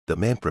The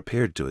man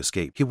prepared to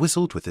escape. He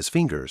whistled with his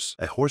fingers.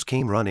 A horse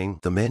came running.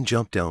 The man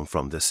jumped down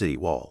from the city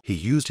wall. He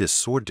used his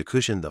sword to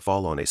cushion the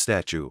fall on a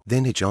statue.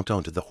 Then he jumped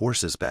onto the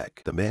horse's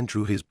back. The man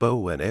drew his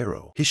bow and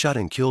arrow. He shot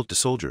and killed the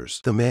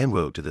soldiers. The man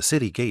rode to the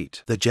city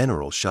gate. The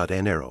general shot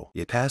an arrow.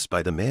 It passed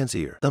by the man's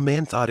ear. The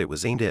man thought it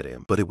was aimed at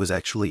him, but it was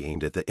actually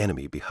aimed at the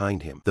enemy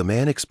behind him. The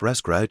man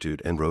expressed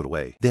gratitude and rode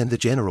away. Then the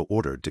general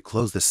ordered to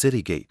close the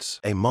city gates.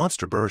 A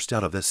monster burst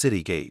out of the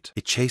city gate.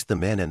 It chased the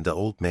man and the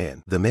old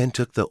man. The man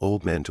took the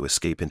old man to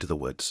escape into the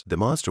woods. The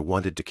monster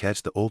wanted to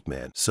catch the old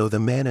man, so the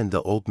man and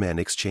the old man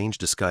exchanged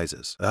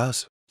disguises.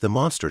 Thus, the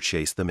monster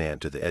chased the man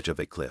to the edge of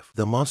a cliff.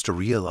 The monster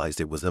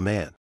realized it was the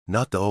man,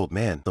 not the old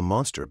man. The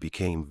monster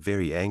became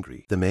very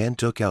angry. The man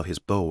took out his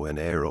bow and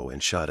arrow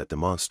and shot at the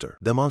monster.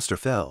 The monster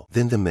fell.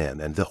 Then the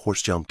man and the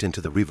horse jumped into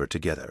the river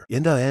together.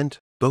 In the end,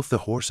 both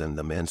the horse and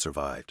the man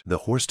survived.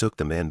 The horse took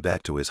the man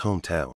back to his hometown.